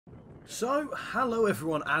So, hello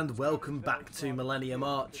everyone and welcome back to Millennium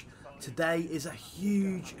Arch. Today is a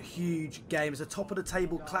huge game. It's a top of the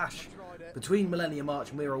table clash between Millennium Arch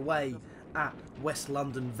and we're away at West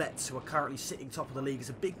London Vets, who are currently sitting top of the league. It's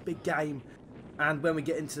a big game. And when we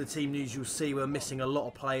get into the team news, you'll see we're missing a lot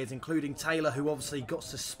of players, including Taylor, who obviously got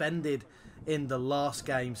suspended in the last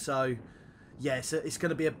game. So, yeah, it's going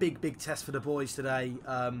to be a big test for the boys today.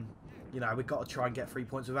 You know, we've got to try and get 3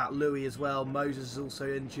 points without Louis as well. Moses is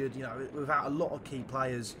also injured, you know, without a lot of key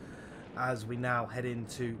players as we now head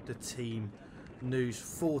into the team news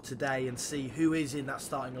for today and see who is in that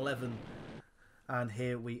starting 11. And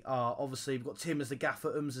here we are. Obviously, we've got Tim as the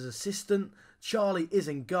gaffer, as assistant. Charlie is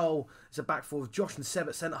in goal. It's a back four with Josh and Seb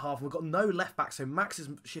at centre-half. And we've got no left-back, so Max is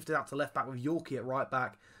shifted out to left-back with Yorkie at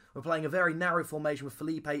right-back. We're playing a very narrow formation with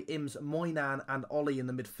Felipe, Ims, Moynan and Ollie in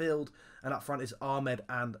the midfield. And up front is Ahmed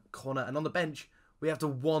and Connor. And on the bench, we have the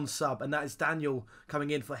one sub, and that is Daniel coming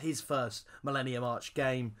in for his first Millennium Arch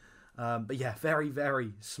game. But yeah,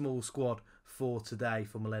 very small squad for today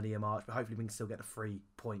for Millennium Arch. But hopefully we can still get the 3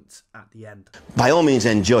 points at the end. By all means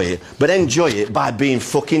enjoy it, but enjoy it by being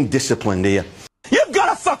fucking disciplined here. You've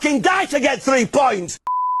got to fucking die to get 3 points!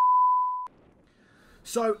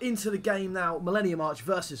 So, into the game now, Millennium Arch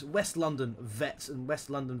versus West London Vets, and West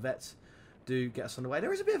London Vets do get us underway.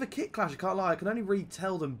 There is a bit of a kick clash, I can't lie. I can only really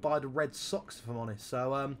tell them by the red socks, if I'm honest.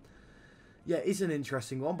 So, yeah, it's an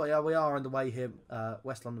interesting one, but yeah, we are underway here.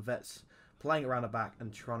 West London Vets playing around the back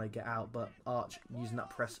and trying to get out, but Arch using that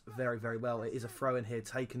press very well. It is a throw in here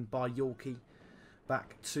taken by Yorkie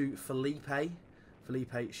back to Felipe.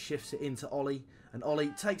 Felipe shifts it into Ollie. And Ollie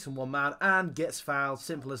takes on one man and gets fouled.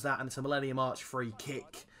 Simple as that. And it's a Millennium Arch free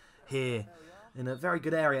kick here in a very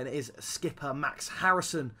good area. And it is skipper Max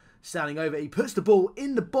Harrison standing over. He puts the ball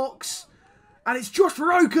in the box. And it's Josh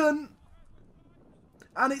Verroken.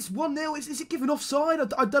 And it's 1-0. Is it given offside?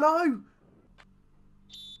 I don't know.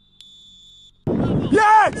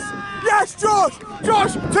 Yes! Yes, Josh!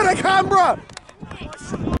 Josh, to the camera!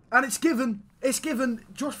 And it's given. It's given.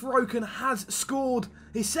 Josh Verroken has scored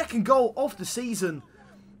his second goal of the season.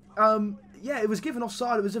 Yeah, it was given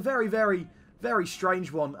offside. It was a very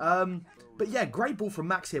strange one. But yeah, great ball from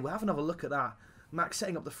Max here. We'll have another look at that. Max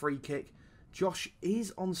setting up the free kick. Josh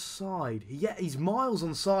is onside. Yeah, he's miles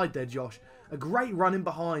onside there, Josh. A great run in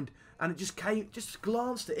behind. And it just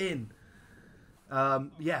glanced it in.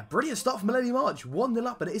 Yeah, brilliant start from Millennium Arch. 1-0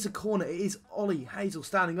 up, and it is a corner. It is Ollie Hazel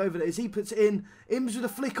standing over there as he puts it in. Ims with a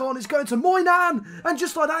flick on. It's going to Moynan. And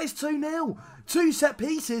just like that, it's 2-0. 2 set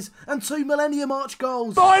pieces and 2 Millennium Arch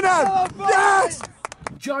goals. Moynan! Yes!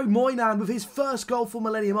 Joe Moynan with his first goal for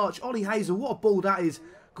Millennium Arch. Ollie Hazel, what a ball that is.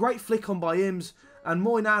 Great flick on by Ims. And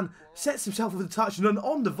Moynan sets himself with a touch and then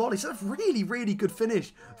on the volley. So that's really good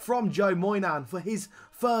finish from Joe Moynan for his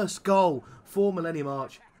first goal for Millennium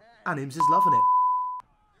Arch. And Ims is loving it.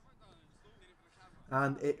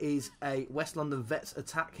 And it is a West London Vets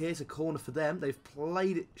attack here. It's a corner for them. They've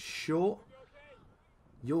played it short.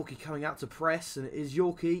 Yorkie coming out to press. And it is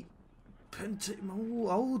Yorkie.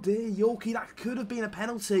 Oh dear, Yorkie. That could have been a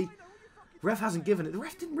penalty. Ref hasn't given it. The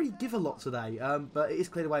ref didn't really give a lot today. But it is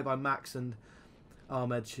cleared away by Max. And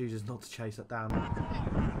Ahmed chooses not to chase that down.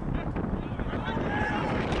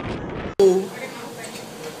 Ooh.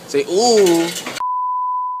 Say ooh.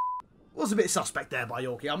 Was a bit suspect there by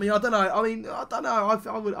Yorkie. I mean, I don't know. I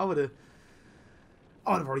would have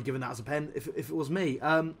probably given that as a pen if it was me.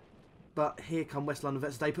 But here come West London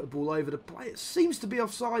Vets. They put the ball over the play. It seems to be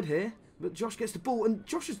offside here, but Josh gets the ball, and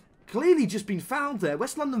Josh has clearly just been fouled there.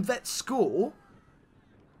 West London Vets score,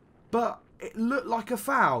 but it looked like a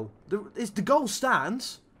foul. The goal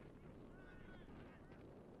stands.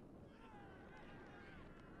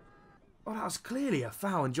 Well, that was clearly a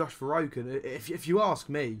foul on Josh Verroken, if you ask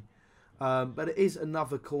me. But it is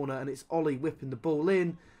another corner, and it's Ollie whipping the ball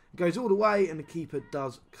in. It goes all the way, and the keeper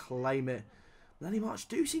does claim it. Millennium Arch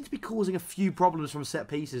do seem to be causing a few problems from set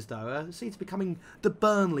pieces, though. It seems to be becoming the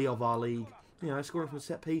Burnley of our league. You know, scoring from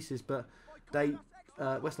set pieces, but they,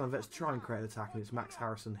 West London Vets try and create an attack, and it's Max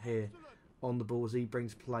Harrison here on the ball as he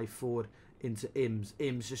brings play forward into Ims.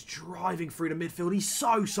 Ims just driving through the midfield. He's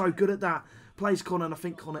so good at that. Plays Connor, and I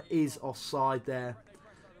think Connor is offside there.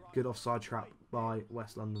 Good offside trap by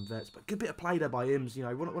West London Vets, but good bit of play there by Ims. You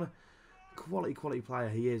know, what a quality player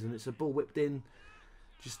he is, and it's a ball whipped in,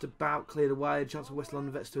 just about cleared away. A chance for West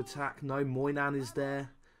London Vets to attack. No, Moynan is there,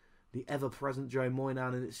 the ever-present Joe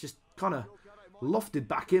Moynan, and it's just kind of lofted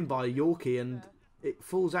back in by Yorkie, and it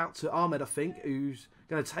falls out to Ahmed, I think, who's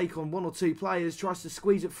going to take on 1 or 2 players, tries to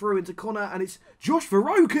squeeze it through into Connor, and it's Josh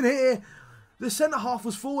Verroken here. The centre-half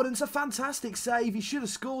was forward, and it's a fantastic save. He should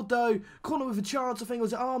have scored, though. Connor with a chance, I think.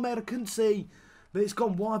 Was it Ahmed? I couldn't see. but it's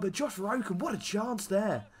gone wide. But Josh Roken, what a chance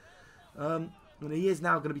there. And he is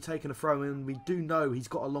now going to be taking a throw in. We do know he's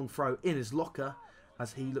got a long throw in his locker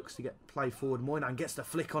as he looks to get play forward. Moynihan gets the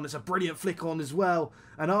flick on. It's a brilliant flick on as well.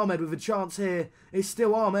 And Ahmed with a chance here. It's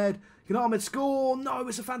still Ahmed. Can Ahmed score? No,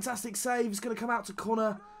 it's a fantastic save. It's going to come out to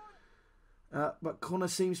Connor. But Connor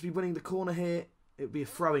seems to be winning the corner here. It would be a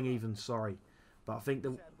throwing even, sorry. But I think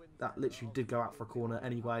that literally did go out for a corner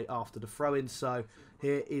anyway after the throw-in. So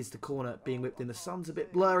here is the corner being whipped in. The sun's a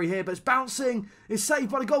bit blurry here, but it's bouncing. It's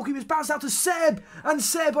saved by the goalkeeper. It's bounced out to Seb. And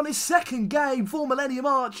Seb on his second game for Millennium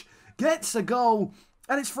Arch gets a goal.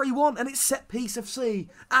 And it's 3-1. And it's Set Piece FC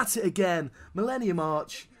at it again. Millennium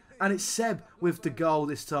Arch. And it's Seb with the goal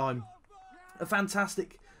this time. A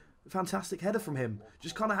fantastic header from him.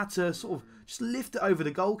 Just kind of had to sort of just lift it over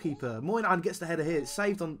the goalkeeper. Moynihan gets the header here. It's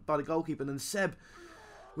saved on by the goalkeeper. And then Seb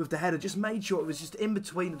with the header just made sure it was just in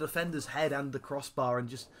between the defender's head and the crossbar and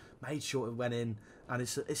just made sure it went in. And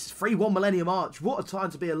it's 3-1 Millennium Arch. What a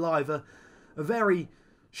time to be alive. A very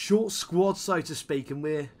short squad, so to speak. And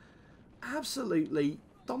we're absolutely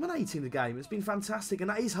dominating the game. It's been fantastic. And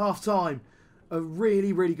that is half-time. A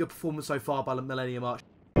really, really good performance so far by Millennium Arch.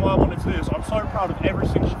 What I wanted to do is, I'm so proud of every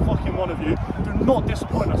single fucking one of you. Do not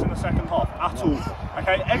disappoint us in the second half at all.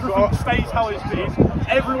 Okay, everything stays how it is.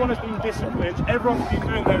 Everyone has been disciplined. Everyone's been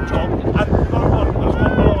doing their job, and no one has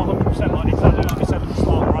gone below 100%. Like exactly like you said at the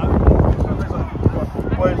start, right?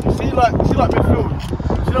 See like midfield.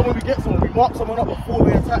 See like when we get someone, we mark someone up before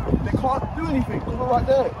they attack. They can't do anything because we're right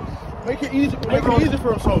there. Make it easy. Make it easy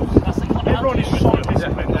for ourselves. Everyone is so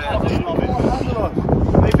disciplined.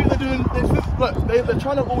 They think they're doing. They're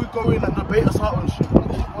trying to always go in and debate us out and shit.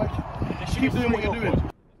 Just keep doing what you're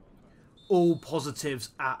doing. All positives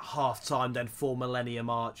at half-time then for Millennium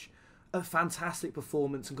Arch. A fantastic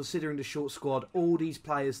performance, and considering the short squad, all these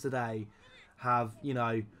players today have, you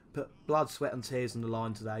know, put blood, sweat and tears on the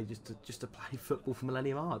line today just to play football for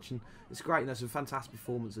Millennium Arch. And it's great. There's some fantastic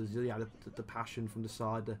performances. Yeah, the passion from the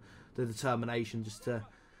side, the determination just to...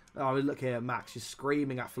 Oh, look here at Max just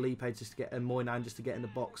screaming at Felipe just to get, and Moynihan just to get in the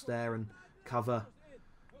box there and cover.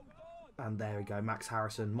 And there we go, Max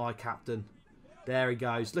Harrison, my captain. There he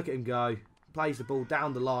goes. Look at him go. Plays the ball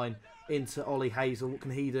down the line into Ollie Hazel. What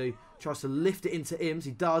can he do? Tries to lift it into Ims.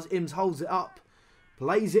 He does. Ims holds it up.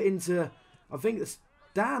 Plays it into, I think it's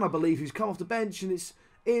Dan, I believe, who's come off the bench. And it's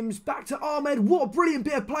Ims back to Ahmed. What a brilliant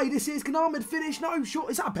bit of play this is. Can Ahmed finish? No,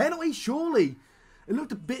 sure. Is that a penalty? Surely. It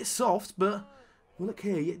looked a bit soft, but... Well, look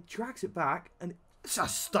here, it drags it back, and it's a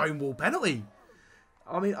stonewall penalty.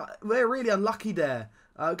 I mean, we're really unlucky there,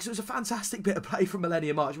 because it was a fantastic bit of play from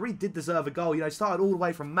Millennium Arch. Really did deserve a goal. You know, started all the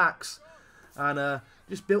way from Max, and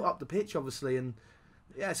just built up the pitch, obviously. And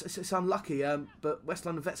yeah, it's unlucky, but West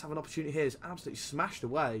London Vets have an opportunity here. It's absolutely smashed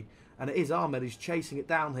away, and it is Ahmed who's chasing it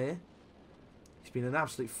down here. He's been an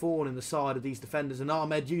absolute thorn in the side of these defenders, and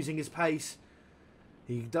Ahmed using his pace.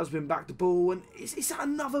 He does win back the ball, and it's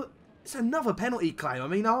another penalty claim. I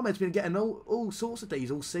mean, Ahmed's been getting all sorts of these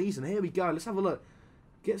all season. Here we go. Let's have a look.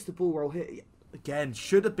 Gets the ball roll here. Again,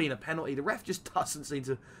 should have been a penalty. The ref just doesn't seem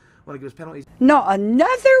to want to give us penalties. Not another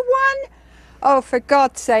one? Oh, for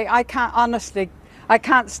God's sake, I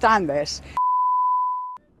can't stand this.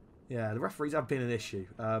 Yeah, the referees have been an issue.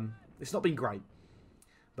 It's not been great.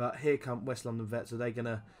 But here come West London Vets. Are they going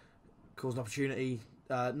to cause an opportunity?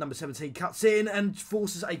 Number 17 cuts in and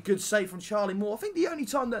forces a good save from Charlie Moore. I think the only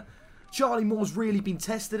time that Charlie Moore's really been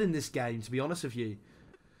tested in this game, to be honest with you.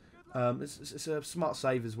 It's a smart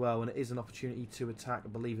save as well, and it is an opportunity to attack. I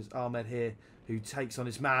believe it's Ahmed here who takes on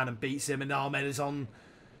his man and beats him, and Ahmed is on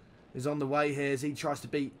the way here as he tries to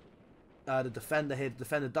beat the defender here. The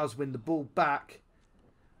defender does win the ball back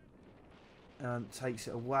and takes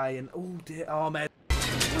it away, and oh dear, Ahmed.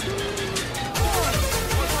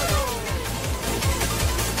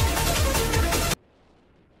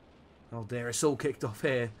 Oh dear, it's all kicked off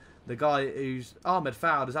here. The guy who's Ahmed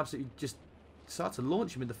fouled has absolutely just started to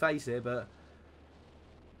launch him in the face here, but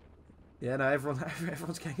yeah, no,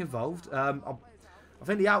 everyone's getting involved. I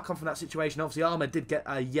think the outcome from that situation, obviously Ahmed did get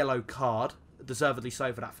a yellow card, deservedly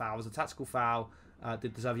so for that foul. It was a tactical foul,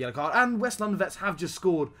 did deserve a yellow card. And West London Vets have just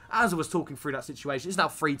scored as I was talking through that situation. It's now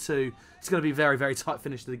 3-2. It's going to be a very, very tight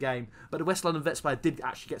finish to the game. But the West London Vets player did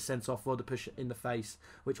actually get sent off for the push in the face,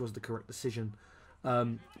 which was the correct decision.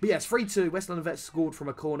 But yes, 3-2. West London Vets scored from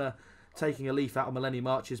a corner, taking a leaf out of Millennium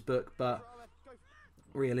Arch's book. But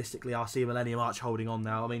realistically, I see Millennium Arch holding on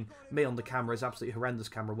now. I mean, me on the camera is absolutely horrendous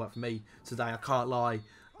camera work for me today. I can't lie.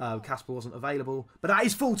 Kacper wasn't available. But that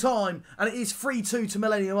is full time, and it is 3-2 to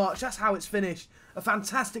Millennium Arch. That's how it's finished. A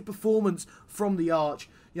fantastic performance from the Arch.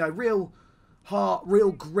 You know, real heart,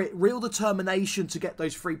 real grit, real determination to get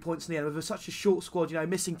those 3 points in the end. With such a short squad, you know,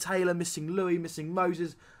 missing Taylor, missing Louis, missing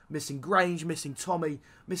Moses, missing Grange, missing Tommy,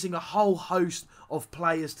 missing a whole host of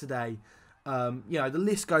players today. You know, the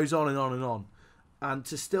list goes on and on and on. And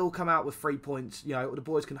to still come out with 3 points, you know, the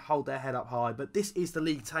boys can hold their head up high. But this is the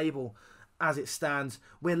league table as it stands.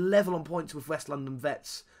 We're level on points with West London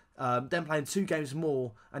Vets. Them playing 2 games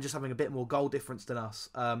more and just having a bit more goal difference than us.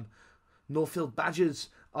 Northfield Badgers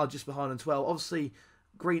are just behind on 12. Obviously,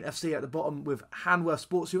 Green FC at the bottom with Hanworth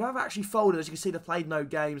Sports, who have actually folded. As you can see, they've played no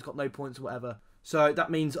games, got no points or whatever. So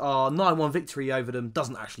that means our 9-1 victory over them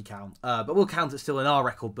doesn't actually count. But we'll count it still in our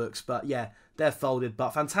record books. But yeah, they're folded.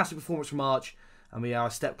 But fantastic performance from Arch. And we are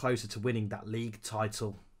a step closer to winning that league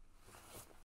title.